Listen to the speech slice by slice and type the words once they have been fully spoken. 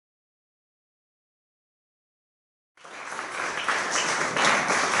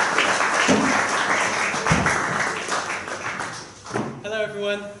Hello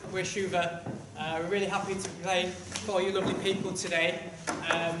everyone, we're Chuva. We're really happy to play for all you lovely people today.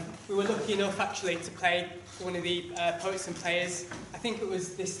 We were lucky enough actually to play for one of the poets and players. I think it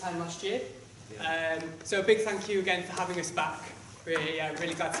was this time last year. So a big thank you again for having us back. We're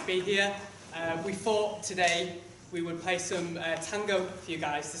really glad to be here. We thought today we would play some tango for you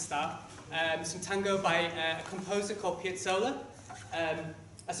guys to start. Some tango by a composer called Piazzolla.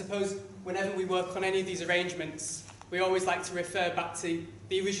 I suppose whenever we work on any of these arrangements, we always like to refer back to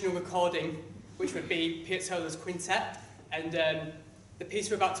the original recording, which would be Piazzolla's quintet. And the piece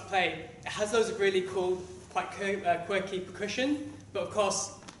we're about to play, it has loads of really cool, quite quirky percussion, but of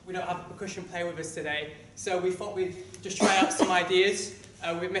course we don't have a percussion player with us today. So we thought we'd just try out some ideas.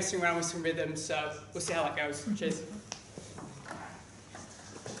 We're messing around with some rhythms, so we'll see how that goes. Cheers.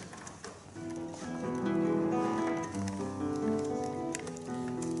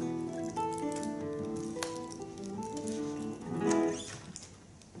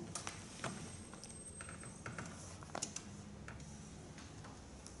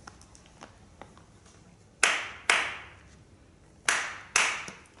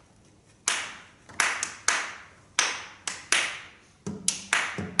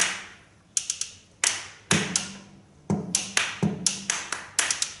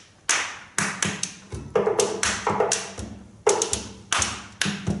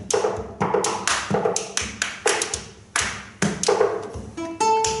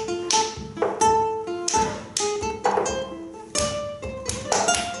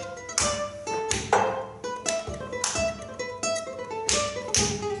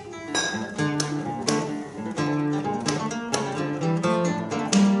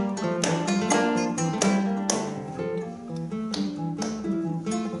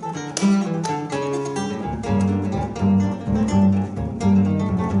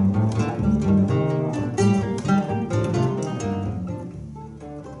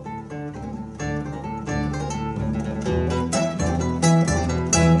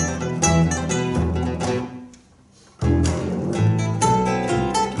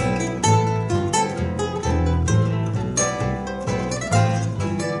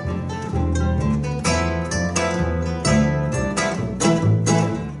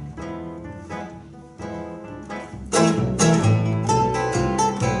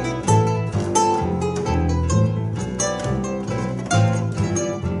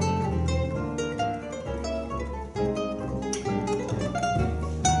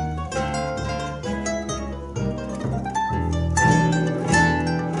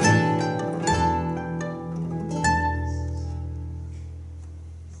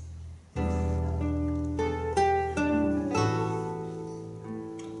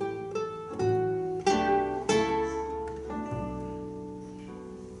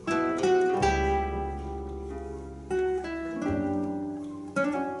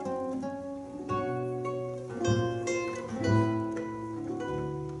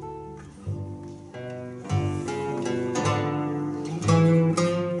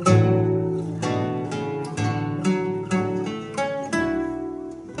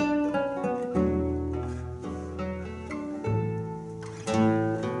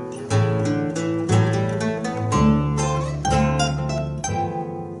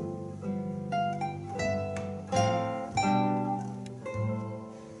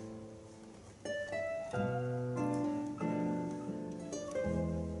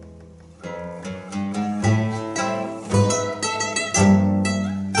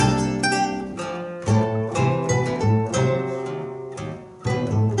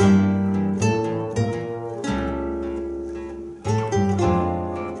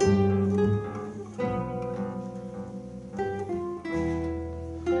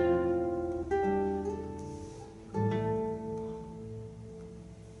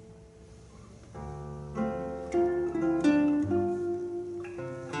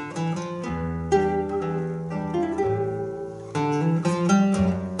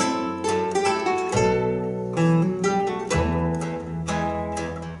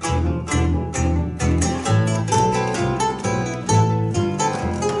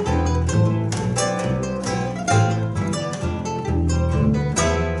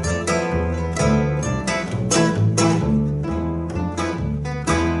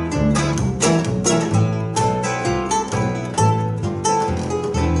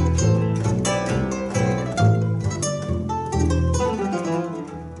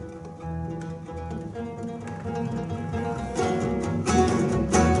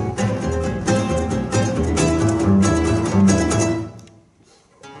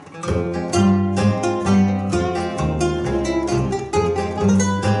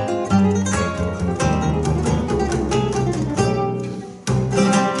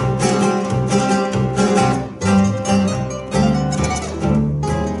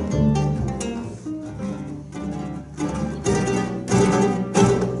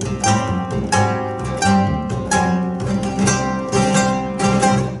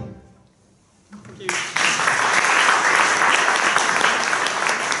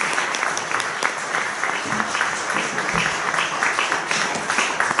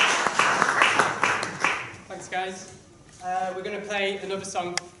 another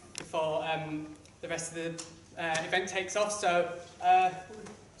song before the rest of the event takes off. So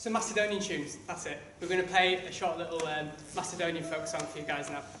some Macedonian tunes, that's it. We're going to play a short little Macedonian folk song for you guys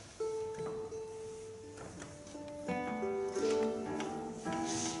now.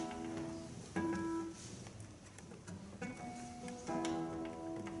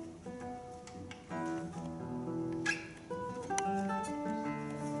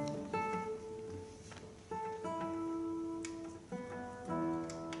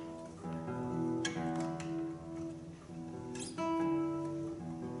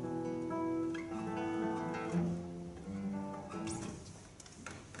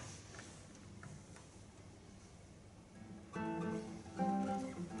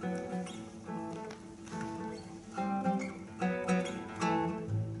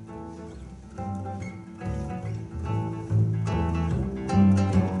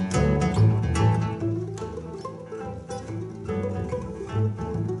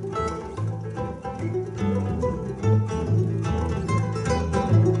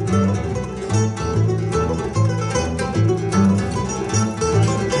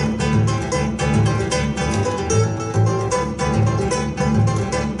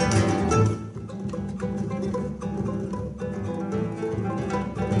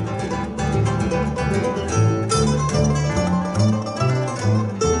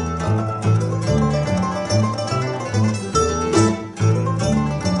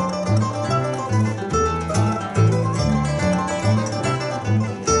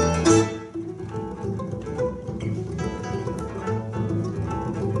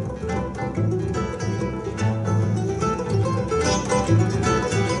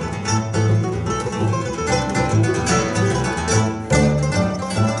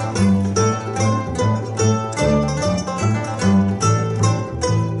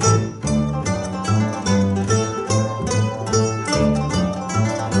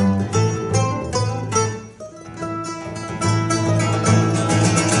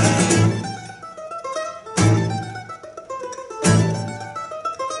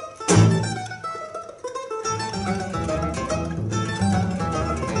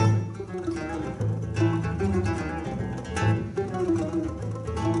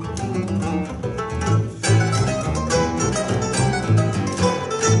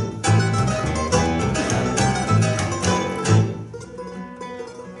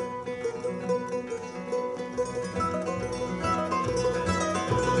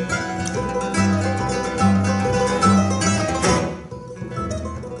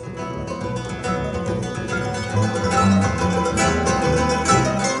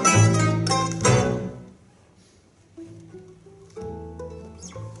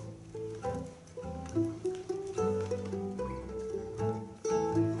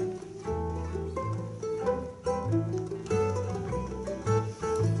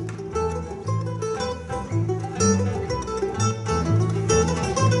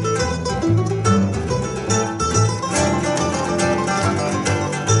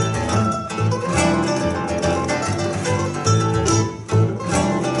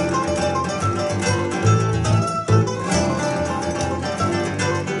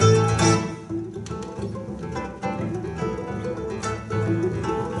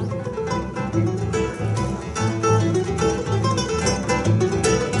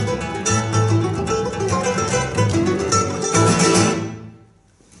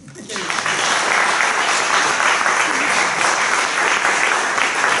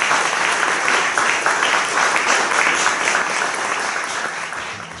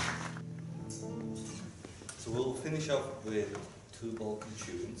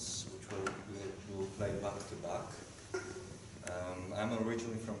 I'm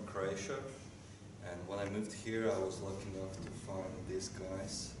originally from Croatia, and when I moved here I was lucky enough to find these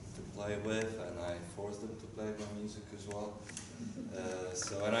guys to play with, and I forced them to play my music as well.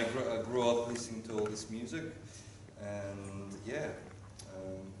 And I grew up listening to all this music, and yeah,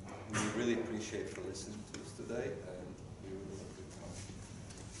 we really appreciate for listening to us today, and we really had a good time.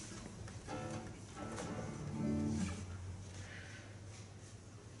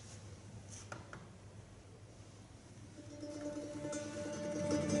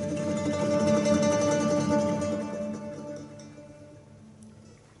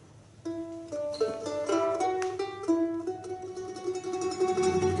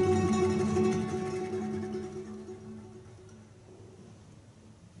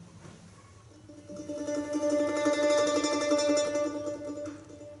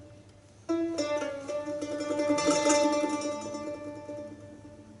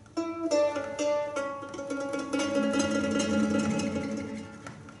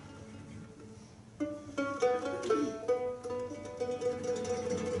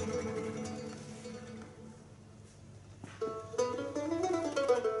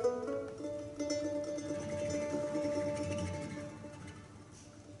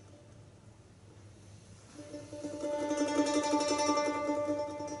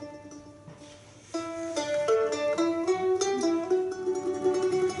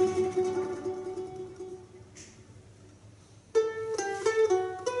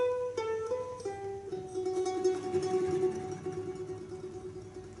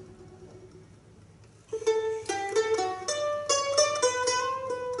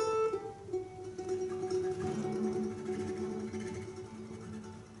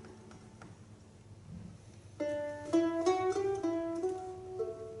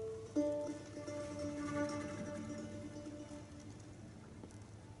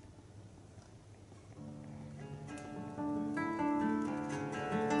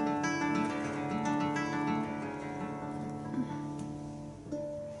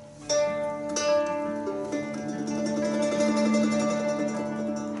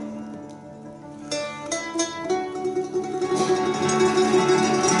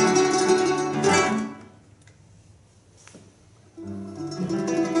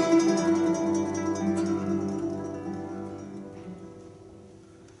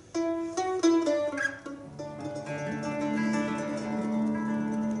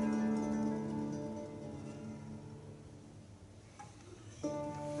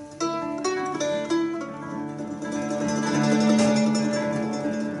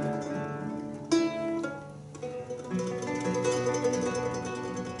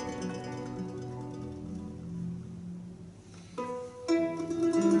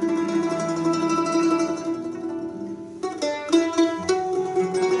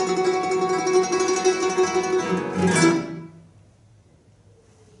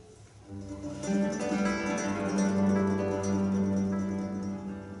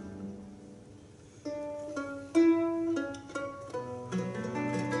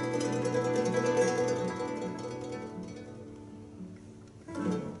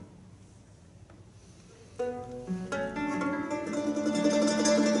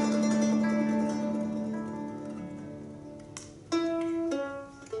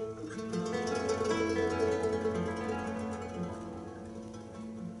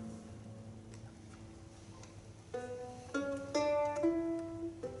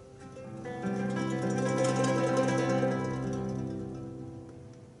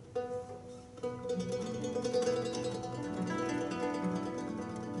 you.